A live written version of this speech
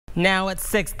Now at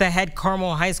 6, the head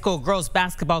Carmel High School girls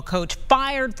basketball coach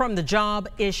fired from the job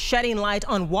is shedding light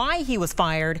on why he was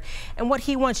fired and what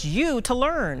he wants you to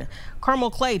learn.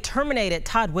 Carmel Clay terminated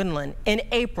Tod Windlan in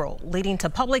April, leading to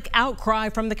public outcry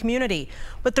from the community.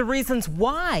 But the reasons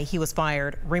why he was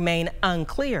fired remain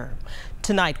unclear.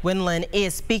 Tonight, Windlan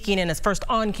is speaking in his first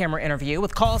on-camera interview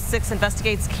with Call 6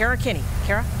 Investigates Kara Kinney.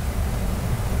 Kara?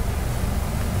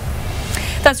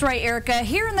 That's right, Erica.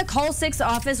 Here in the Call 6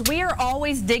 office, we are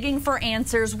always digging for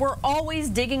answers. We're always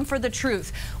digging for the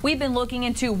truth. We've been looking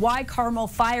into why Carmel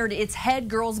fired its head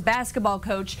girls basketball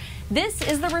coach. This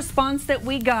is the response that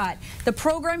we got. The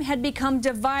program had become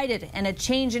divided and a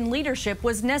change in leadership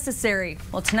was necessary.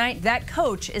 Well, tonight, that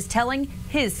coach is telling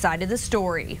his side of the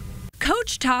story.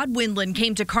 Coach Tod Windlan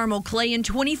came to Carmel Clay in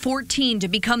 2014 to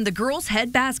become the girls'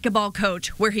 head basketball coach,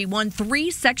 where he won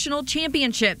 3 sectional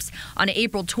championships. On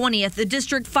April 20th, the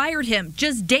district fired him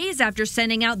just days after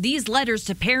sending out these letters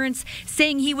to parents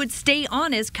saying he would stay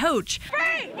on as coach.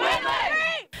 Free Windlan!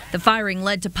 The firing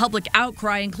led to public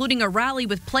outcry, including a rally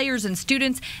with players and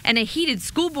students and a heated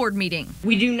school board meeting.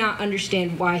 We do not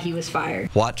understand why he was fired.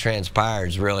 What transpired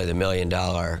is really the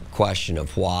million-dollar question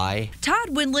of why. Tod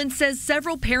Windlan says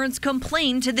several parents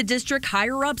complained to the district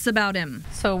higher-ups about him.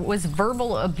 So was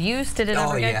verbal abuse? Did it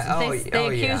ever get?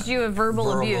 They accused you of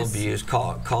verbal abuse. Verbal abuse,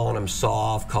 calling them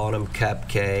soft, calling them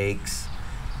cupcakes.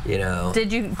 You know.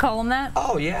 Did you call him that?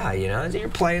 Oh yeah, you know, you're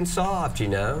playing soft. You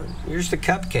know, you're just a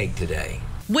cupcake today.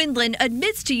 Windlan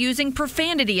admits to using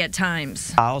profanity at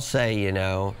times. I'll say, you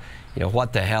know,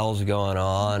 what the hell's going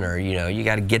on, or you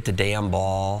got to get the damn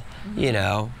ball. You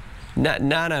know,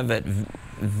 none of it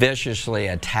viciously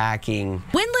attacking.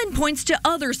 Windlan points to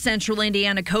other Central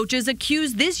Indiana coaches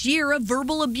accused this year of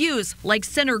verbal abuse, like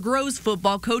Center Grove's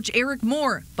football coach Eric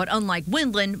Moore. But unlike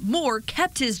Windlan, Moore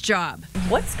kept his job.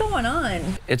 What's going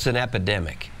on? It's an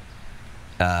epidemic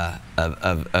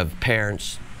of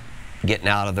parents getting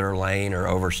out of their lane or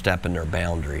overstepping their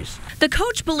boundaries. The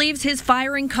coach believes his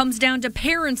firing comes down to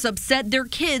parents upset their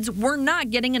kids were not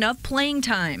getting enough playing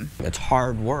time. It's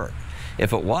hard work.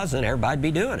 If it wasn't, everybody'd be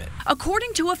doing it.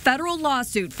 According to a federal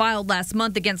lawsuit filed last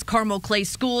month against Carmel Clay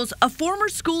schools, a former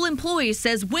school employee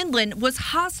says Windlan was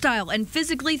hostile and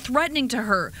physically threatening to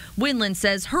her. Windlan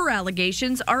says her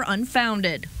allegations are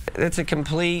unfounded. It's a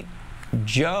complete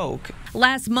joke.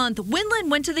 Last month, Windlan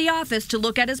went to the office to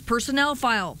look at his personnel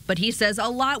file, but he says a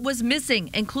lot was missing,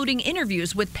 including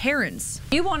interviews with parents.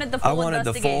 You wanted the full investigation. I wanted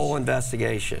the full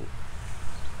investigation.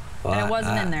 Well, and it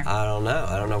wasn't in there. I don't know.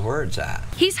 I don't know where it's at.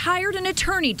 He's hired an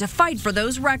attorney to fight for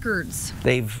those records.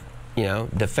 They've,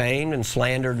 defamed and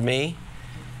slandered me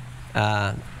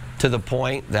to the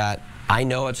point that I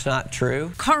know it's not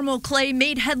true. Carmel Clay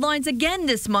made headlines again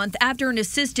this month after an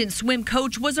assistant swim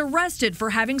coach was arrested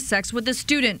for having sex with a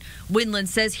student. Windlan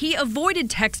says he avoided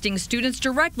texting students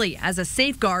directly as a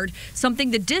safeguard,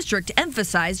 something the district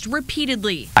emphasized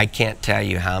repeatedly. I can't tell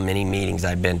you how many meetings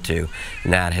I've been to,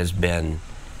 and that has been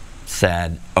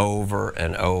said over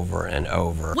and over and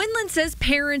over. Windlan says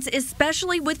parents,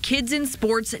 especially with kids in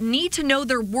sports, need to know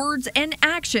their words and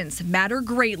actions matter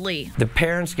greatly. The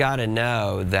parents got to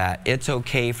know that it's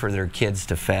okay for their kids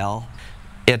to fail.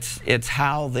 It's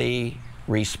how they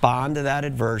respond to that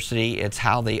adversity. It's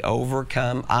how they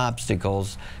overcome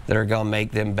obstacles that are going to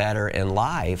make them better in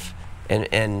life,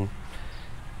 and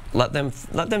let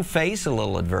them face a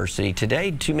little adversity.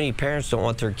 Today, too many parents don't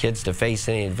want their kids to face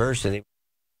any adversity.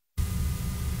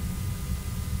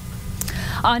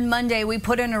 On Monday, we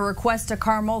put in a request to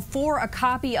Carmel for a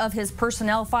copy of his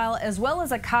personnel file as well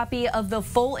as a copy of the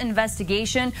full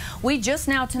investigation. We just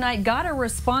now tonight got a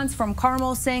response from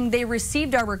Carmel saying they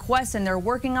received our request and they're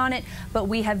working on it, but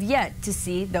we have yet to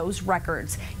see those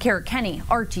records. Kara Kinney,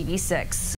 RTV6.